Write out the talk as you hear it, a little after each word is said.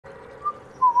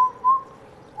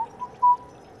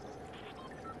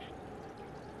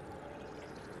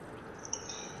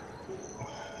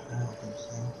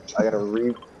I gotta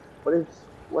what is,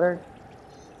 what are,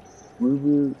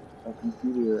 reboot a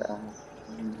computer app?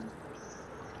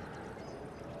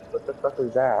 What the fuck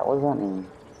is that? What does that mean?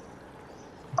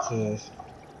 Just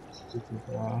stupid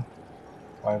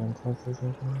fighting clips or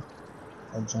something.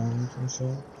 Or gems and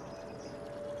shit.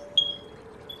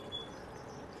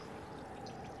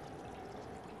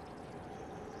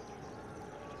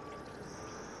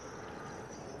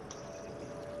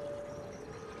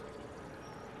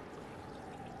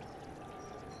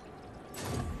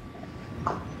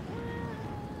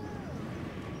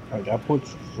 Like that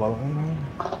puts floating now?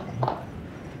 Okay.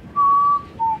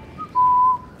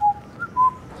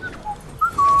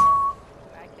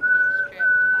 I could be a strip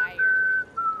fire.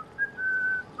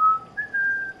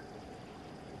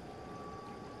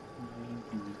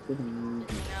 Did you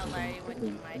know Larry went to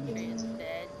my tree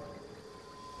instead?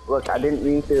 Look, I didn't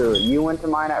mean to. You went to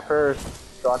mine at first,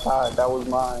 so I thought that was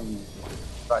mine. I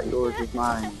thought yours was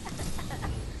mine.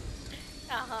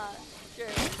 Sure.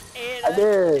 And I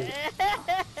did.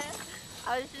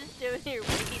 I was just doing your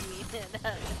reading and I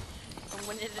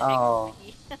wanted to take a Oh.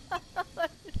 pee.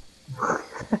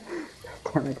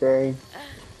 Damn it, Gary.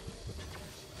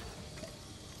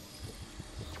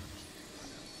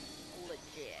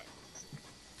 Legit.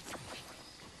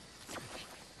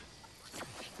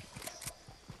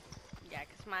 Yeah,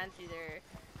 because mine's either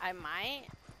I might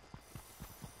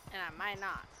and I might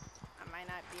not. I might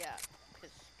not be up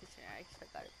because you know, I still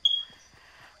gotta.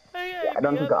 Yeah, I Be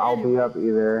don't think up I'll be anyway. up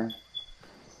either.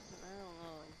 I don't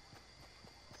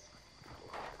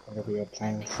know. It'll be a I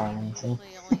plain think I'm silence.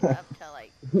 usually only up till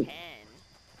like 10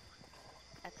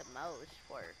 at the most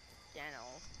for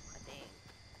dental. I think.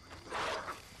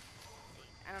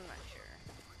 I'm not sure.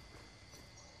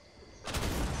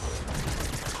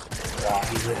 Wow,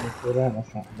 he hit me for that?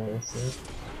 That's not bullshit.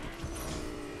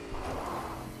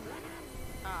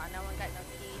 Oh, no one got no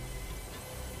key.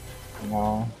 No.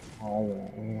 Oh,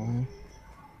 yeah.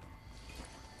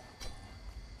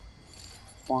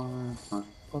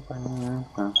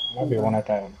 Maybe one at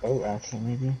that boat, actually,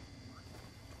 maybe.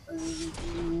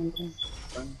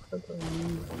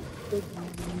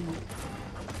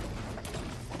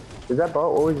 Is that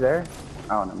boat always there?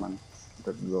 Oh, never mind.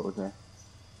 The boat was there.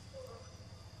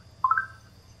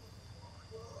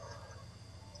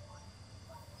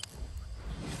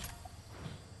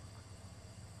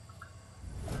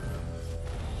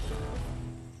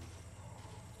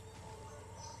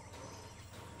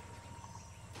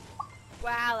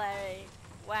 Wow, Larry.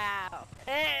 Wow.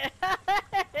 Yeah,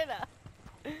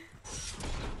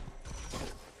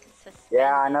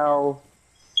 I Suspended. know.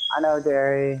 I know,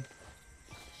 Derry.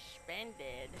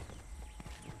 Suspended.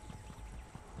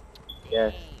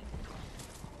 Yes.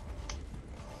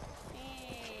 Dang.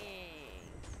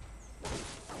 Dang.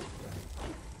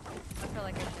 I feel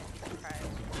like I shouldn't be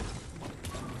surprised.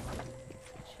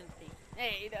 Shouldn't be.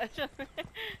 Hey, no.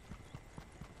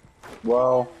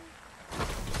 Well.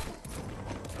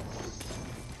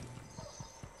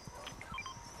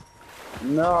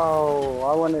 No,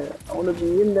 I wanna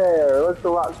be in there. It looks a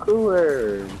lot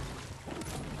cooler. I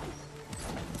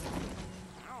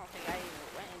don't think I even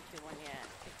went into one yet. I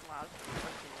think while I was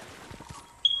working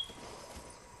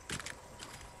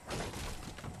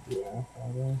them. Yeah,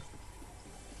 probably.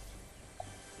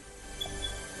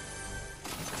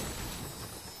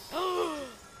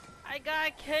 I got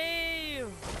a cave!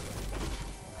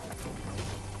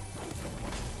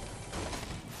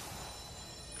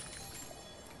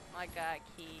 I got a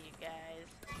key, you guys.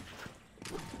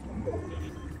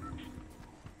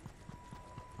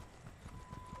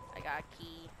 I got a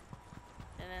key.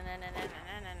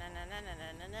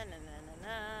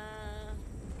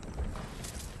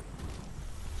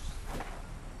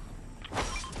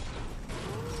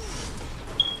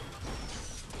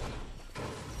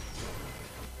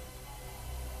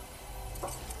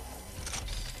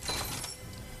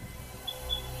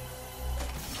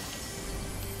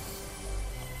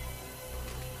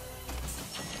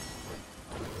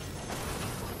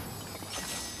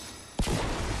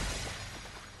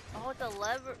 Oh, it's a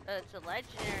lever. It's a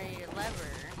legendary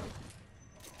lever.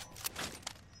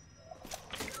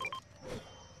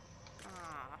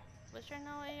 Ah, was there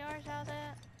no ARs out of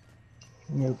that?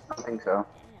 Nope. I think so.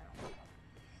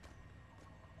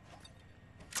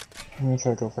 Let me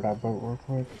try to go for that boat real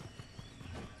quick.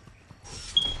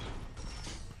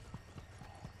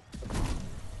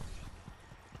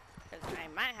 Because I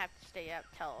might have to stay up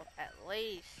till at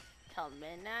least till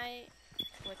midnight,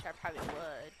 which I probably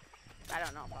would. I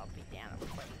don't know if I'll be down to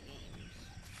play games.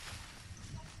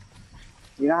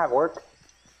 You not have work?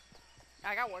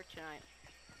 I got work tonight.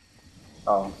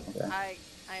 Oh, okay. I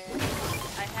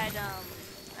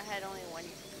had only one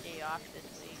day be off this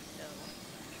week, so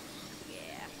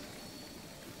yeah.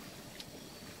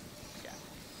 So,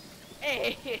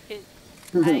 hey,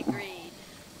 I agreed.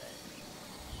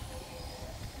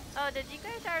 But... Oh, did you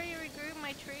guys already regroup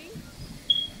my tree?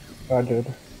 I did.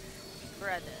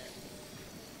 Brother.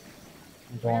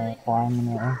 Going Really? climbing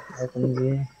it.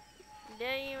 RPG.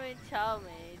 Didn't even tell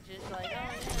me. Just like, oh yeah.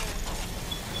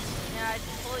 Yeah, I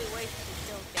just totally wasted the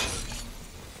kill cake.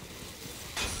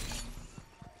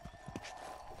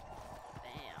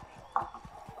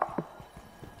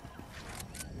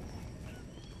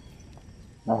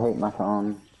 Damn. I hate my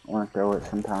phone. I want to throw it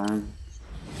sometime.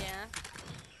 Yeah,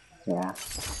 Yeah.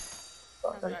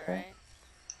 sounds about right.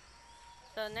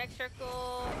 So next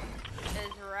circle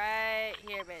is right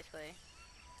here, basically.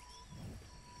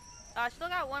 Oh, I still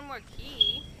got one more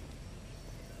key.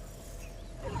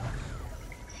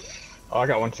 Oh, I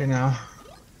got one too now.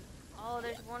 Oh,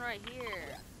 there's one right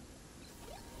here.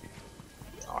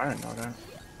 Oh, I didn't know that.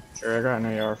 Sure, I got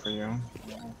an AR for you.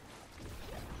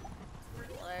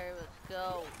 Larry, let's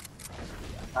go.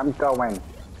 I'm going.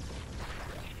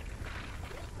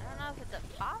 I don't know if it's up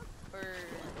top or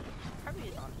probably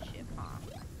is on the ship, huh?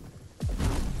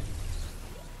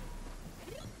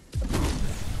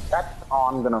 That's all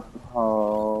I'm gonna.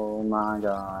 Oh my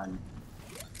god.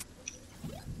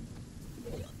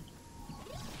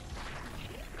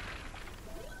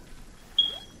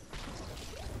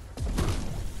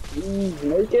 Please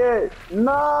make it.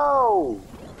 No.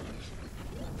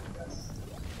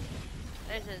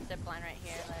 There's a zip line right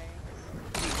here, Larry.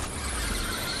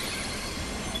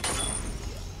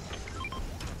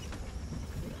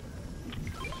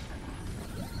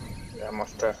 Yeah,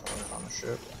 most definitely on the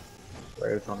ship.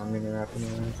 Wait, it's on a mini map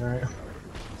anyways, right?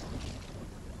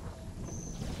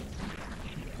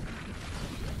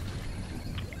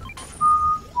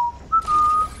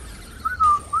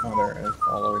 Oh, there it is,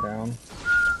 all the way down.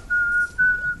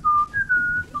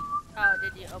 Oh,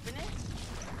 did you open it?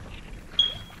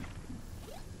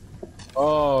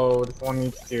 Oh, this one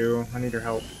needs to. I need your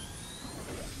help.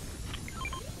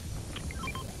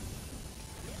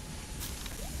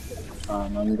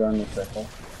 I'm going to circle.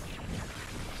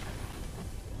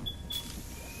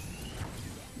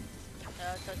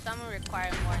 So some will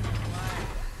require more than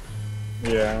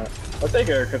one. Yeah, I'll take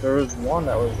it because there was one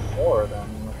that was 4 of them.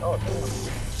 I'm like, oh, damn.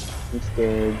 I'm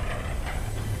scared.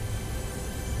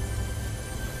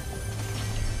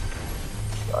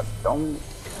 God, don't.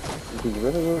 Is he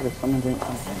really good or someone drink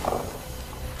something? Oh,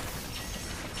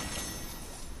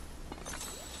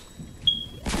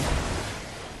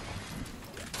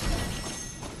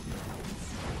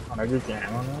 I just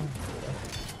ammo now?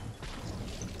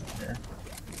 Here.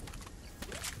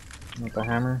 With the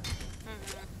hammer?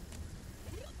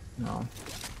 No.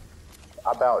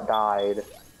 I about died.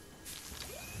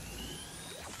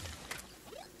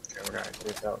 Okay, we gotta get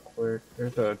this out quick.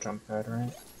 There's a jump pad,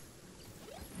 right?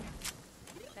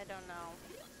 I don't know.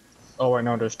 Oh, wait,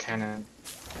 no, there's cannon.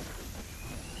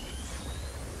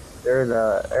 There's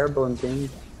a air balloon thing.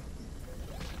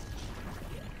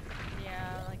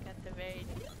 Yeah, like at the very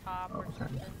top or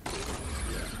something.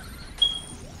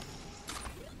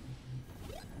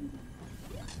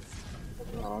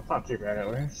 Oh, it's not too bad at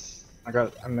least. I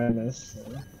got a menace. So.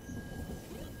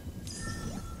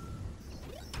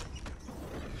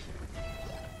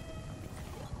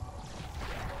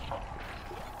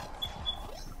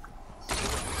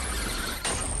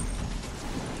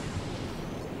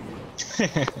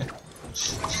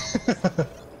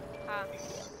 Huh.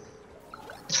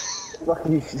 Fuck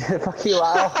you, fuck you,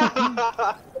 Lyle.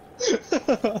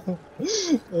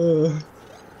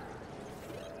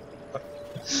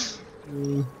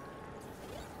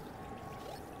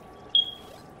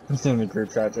 It's in the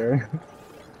group chat, Jerry.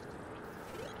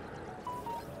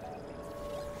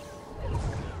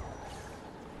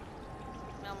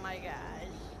 Oh my gosh.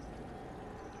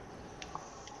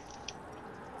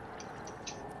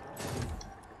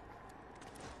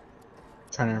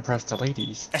 Trying to impress the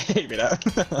ladies. Hey, me that.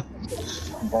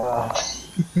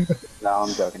 No,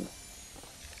 I'm joking.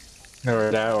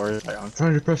 Or that, or it's like, I'm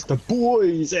trying to impress the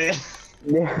boys.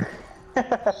 Yeah.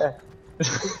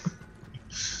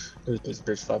 There's this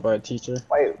bitch slapped by a teacher.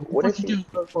 Wait, what is you she?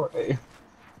 do for? Hey.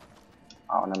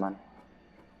 Oh, never mind.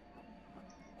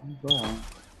 Bro. I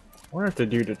wonder if they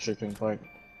do the chickens like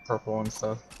purple and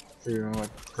stuff. So you know,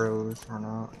 like pros or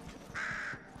not.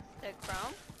 The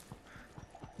chrome?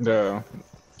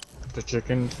 The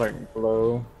chickens like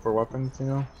glow for weapons, you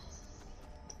know?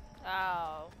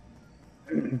 Oh.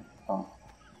 Oh.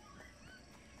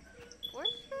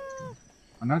 Where's the...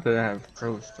 I know they have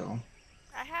pros though.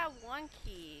 I have one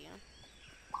key.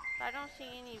 But I don't see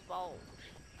any bolts.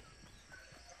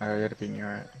 I gotta be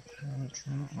near it.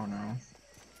 Oh no.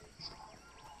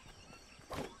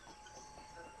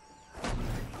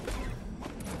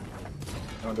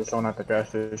 Oh, there's someone at the gas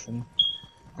station.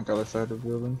 On the other side of the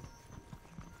building.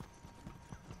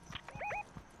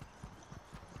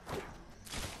 No,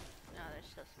 there's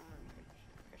still someone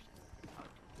person to talk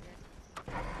to here.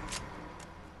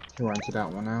 You run to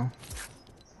that one now.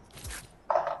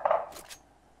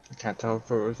 I can't tell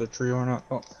if it was a tree or not.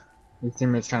 Oh, your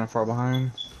teammate's kind of far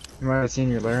behind. You might have seen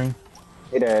you, Larry.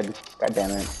 He did. God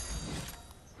damn it.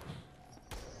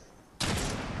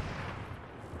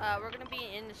 We're gonna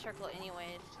be in the circle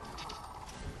anyways.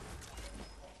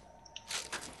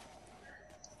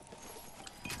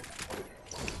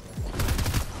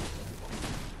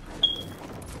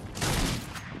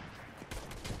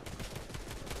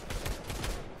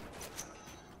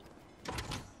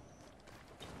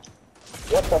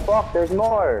 What the fuck? There's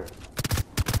more.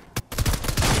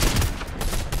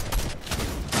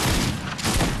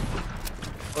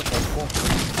 Okay, cool.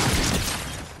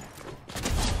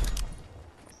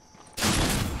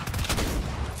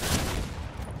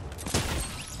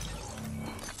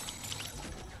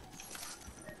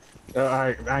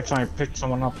 I actually picked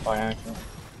someone up by accident.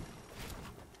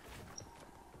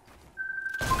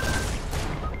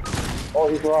 Oh,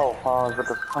 he's low. Oh, what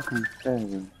the fucking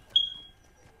thing?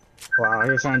 Wow,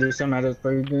 he was trying to do something at us, but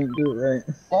he didn't do it right.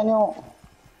 Daniel.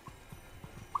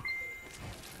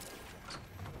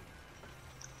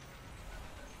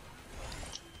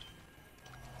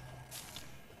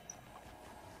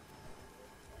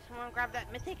 Someone grab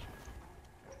that mythic.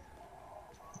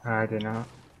 I did not.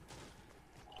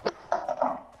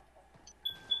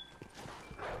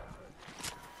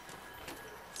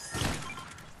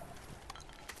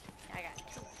 I got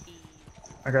 2 keys.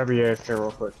 I gotta be AFK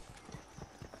real quick.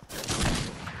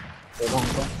 They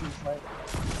won't go.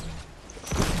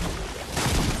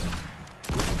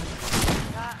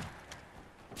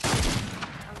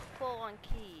 I'm full on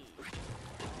keys.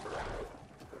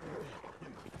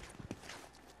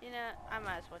 You know, I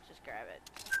might as well just grab it.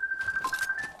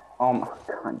 Oh my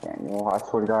god, Daniel. I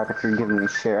swear to God, if you're giving me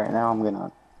shit right now, I'm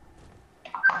gonna.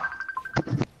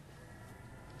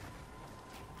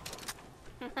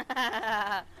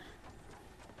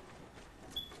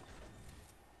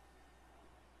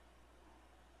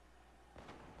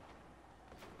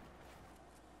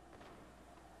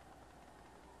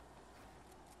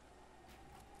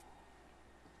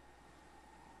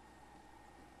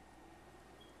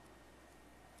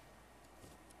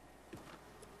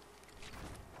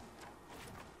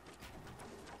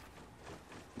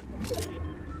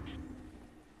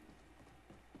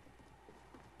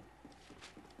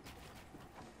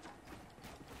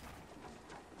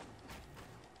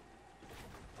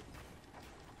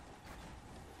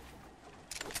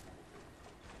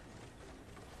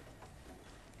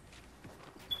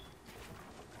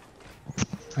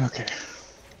 Okay.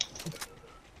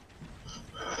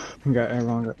 You got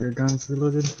everyone got your guns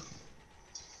reloaded?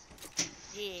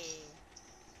 Yeah.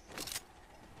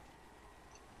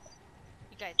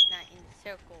 You guys not in the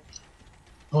circle.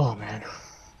 Oh man.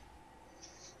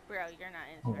 Bro, you're not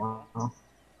in Oh the circle. wow.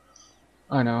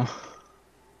 I know.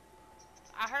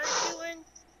 I heard chewing,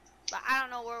 but I don't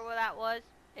know where that was.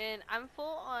 And I'm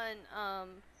full on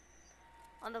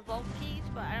the vault keys,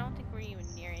 but I don't think we're even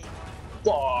near anyone.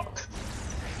 Fuck.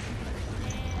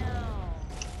 Damn.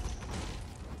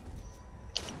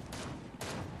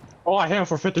 Oh, I hit him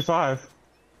for 55. What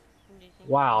do you think?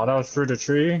 Wow, that was through the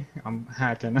tree. I'm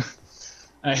hacking.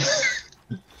 Right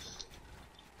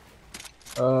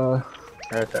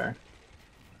there.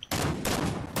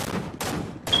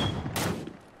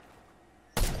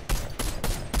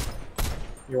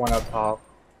 You want up top?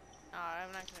 Oh,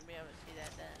 I'm not gonna be able to see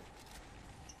that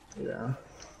then. Yeah.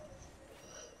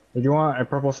 Did you want a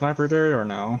purple sniper there or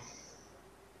no?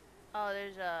 Oh,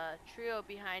 there's a trio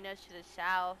behind us to the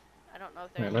south. I don't know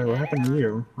if they're Hey, any Larry, what good or happened to not.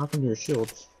 you? What happened to your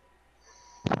shields?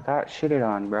 Got shitted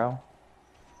on, bro.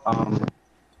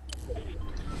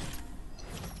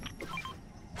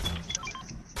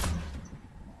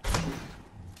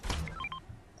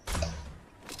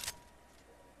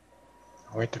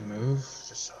 Wait to move?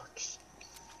 This sucks.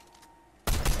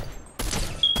 I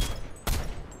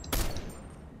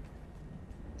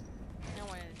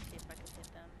wanted to see if I could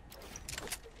hit them.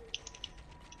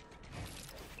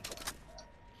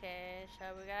 Okay, so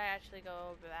we gotta actually go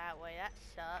over that way. That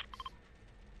sucks.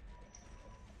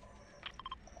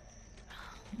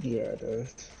 Yeah, it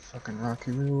does. Fucking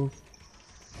Rocky Road.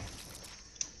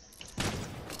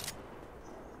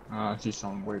 I see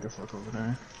someone way the fuck over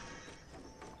there.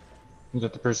 Is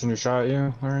that the person who shot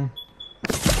you, Larry?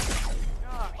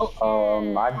 Oh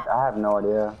I have no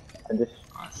idea. I just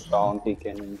saw him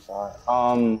peeking inside.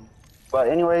 But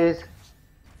anyways,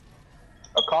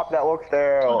 a cop that works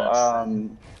there, I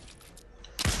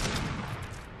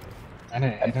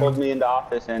pulled me in the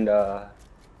office and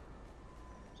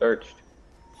searched.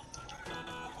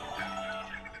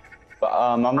 But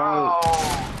I'm only.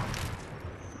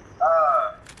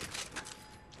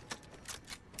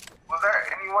 Was there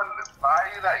anyone by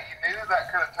you that you knew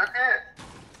that could have took it?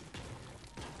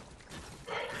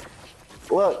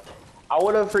 Look, I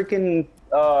would have freaking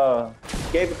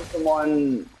gave it to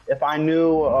someone if I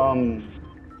knew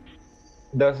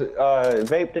the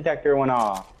vape detector went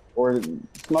off or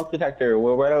smoke detector,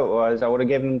 whatever it was. I would have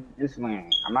given him instantly.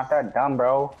 I'm not that dumb,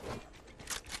 bro.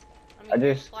 I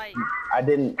just, like, I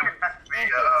didn't.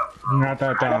 I'm not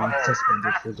that dumb.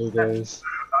 Suspended for 2 days.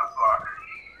 I'm sorry.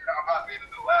 I'm not meaning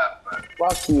to laugh, but.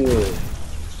 Fuck you.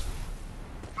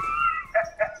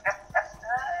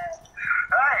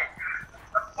 Hey!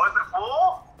 Was it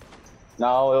full?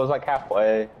 No, it was like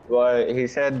halfway. But he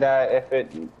said that if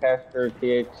it tests for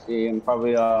THC, I'm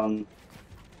probably I'm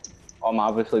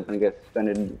obviously gonna get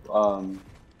suspended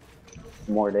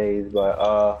more days, but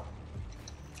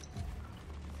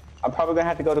I'm probably gonna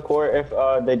have to go to court if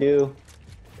they do.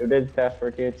 If they test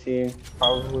for THC,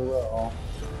 probably will.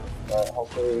 But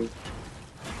hopefully.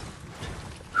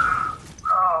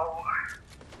 Oh.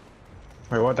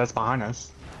 Wait, what? That's behind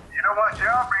us. You know what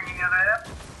job bringing you there?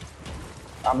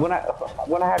 I'm gonna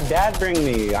have Dad bring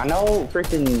me. I know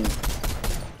freaking.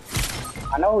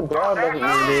 I know Daryl doesn't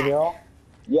want to do it.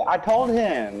 Yeah, I told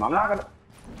him. I'm not gonna.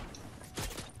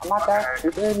 I'm not that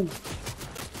stupid.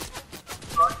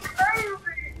 Fucking crazy!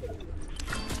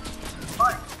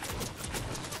 Like.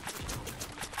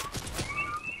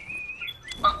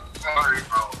 I'm sorry,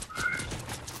 bro.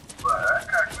 But that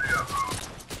cracked me up, bro.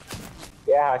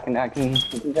 Yeah, I can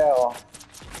tell.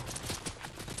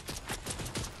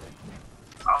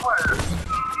 I'm like.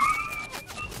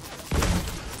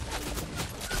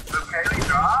 Does Kaylee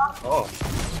drive? Oh.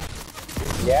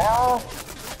 Yeah.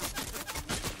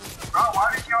 Bro, why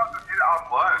did y'all just get it on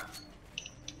once?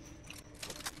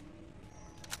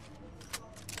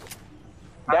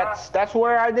 That's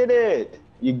where I did it.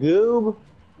 You goob.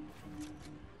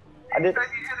 I You did. said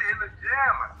you did it in the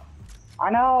gym. I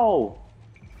know.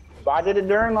 But I did it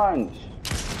during lunch.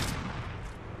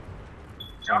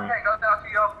 Y'all can't go down to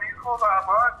y'all's vehicles on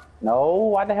lunch? No.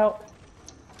 Why the hell?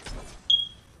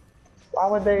 Why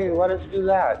would they let us do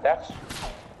that? That's.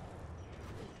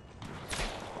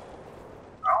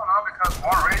 I don't know, because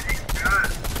more racing is good.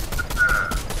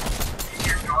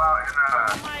 You can go out and oh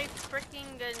my freaking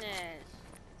goodness.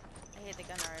 I hate the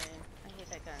gun already. I hate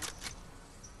that gun.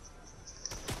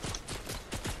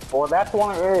 Well, that's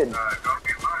one it is. go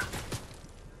get lunch.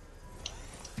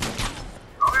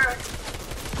 Okay.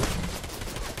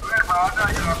 Okay, bro, I know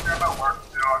you're up there about work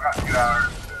still. I got 2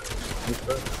 hours. I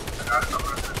got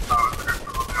something to do.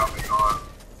 I'll be on.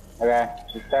 Okay,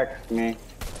 just text me.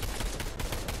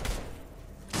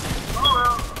 Oh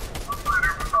well.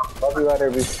 Love you, let her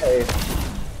be safe.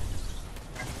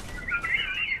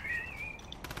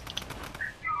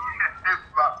 It's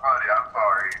not funny, I'm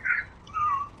sorry.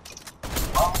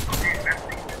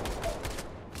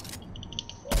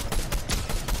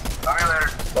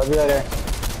 Love you later. Love you later.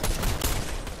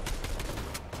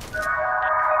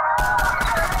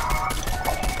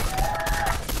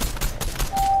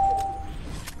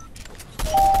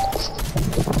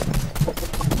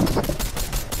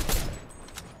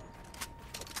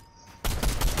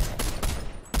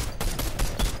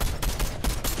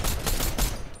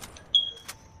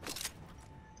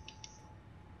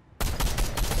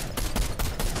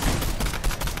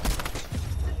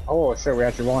 Oh shit, we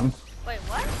actually won. Wait,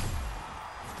 what?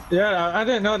 Yeah, I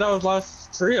didn't know that was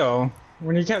last trio.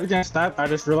 When you kept getting snapped, I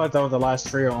just realized that was the last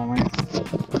trio only.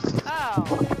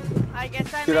 Oh. I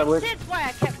guess that Dude, makes sense why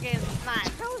I kept getting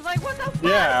sniped. I was like, what the fuck?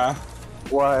 Yeah,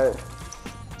 What?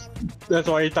 that's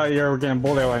why you thought you were getting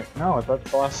bullied. Like, no,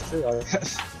 that's the last trio, I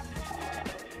guess.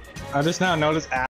 I just now noticed.